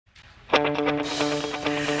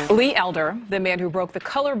Lee Elder, the man who broke the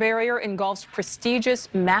color barrier in golf's prestigious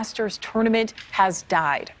Masters tournament, has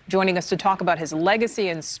died. Joining us to talk about his legacy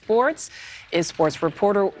in sports is sports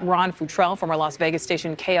reporter Ron Futrell from our Las Vegas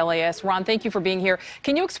station KLAS. Ron, thank you for being here.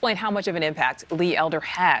 Can you explain how much of an impact Lee Elder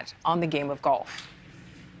had on the game of golf?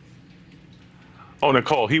 Oh,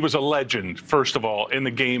 Nicole, he was a legend, first of all, in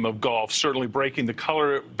the game of golf. Certainly breaking the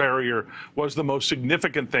color barrier was the most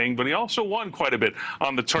significant thing, but he also won quite a bit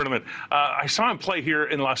on the tournament. I saw him play here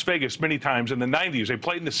in Las Vegas many times in the 90s. They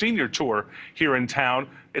played in the senior tour here in town.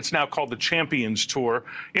 It's now called the Champions Tour.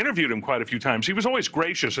 Interviewed him quite a few times. He was always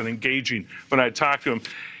gracious and engaging when I talked to him.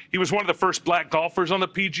 He was one of the first black golfers on the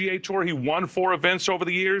PGA Tour. He won 4 events over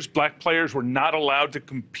the years. Black players were not allowed to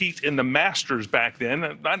compete in the Masters back then,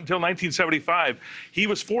 not until 1975. He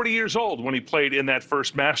was 40 years old when he played in that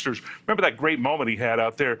first Masters. Remember that great moment he had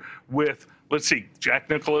out there with, let's see, Jack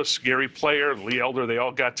Nicklaus, Gary Player, Lee Elder. They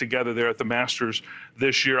all got together there at the Masters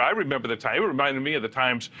this year. I remember the time. It reminded me of the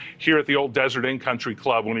times here at the old Desert Inn Country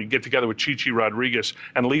Club when he'd get together with Chichi Rodriguez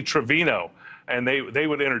and Lee Trevino, and they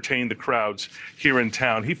would entertain the crowds here in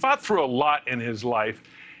town. He fought through a lot in his life.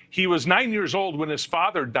 He was 9 years old when his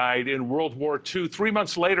father died in World War II. 3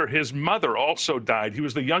 months later, his mother also died. He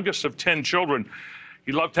was the youngest of 10 children.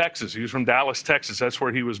 He loved Texas. He was from Dallas, Texas. That's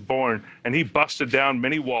where he was born. And he busted down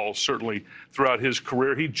many walls, certainly, throughout his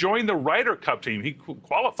career. He joined the Ryder Cup team. He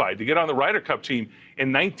qualified to get on the Ryder Cup team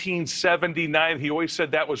in 1979. He always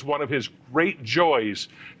said that was one of his great joys,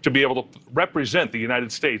 to be able to represent the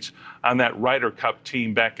United States on that Ryder Cup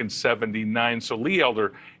team back in '79. So Lee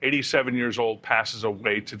Elder, 87 years old, passes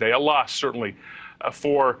away today. A loss, certainly,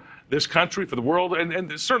 for this country, for the world,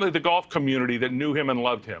 and certainly the golf community that knew him and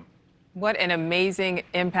loved him. What an amazing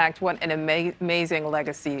impact. What an amazing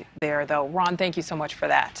legacy there, though. Ron, thank you so much for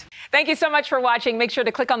that. Thank you so much for watching. Make sure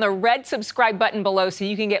to click on the red subscribe button below so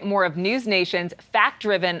you can get more of NewsNation's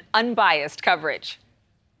fact-driven, unbiased coverage.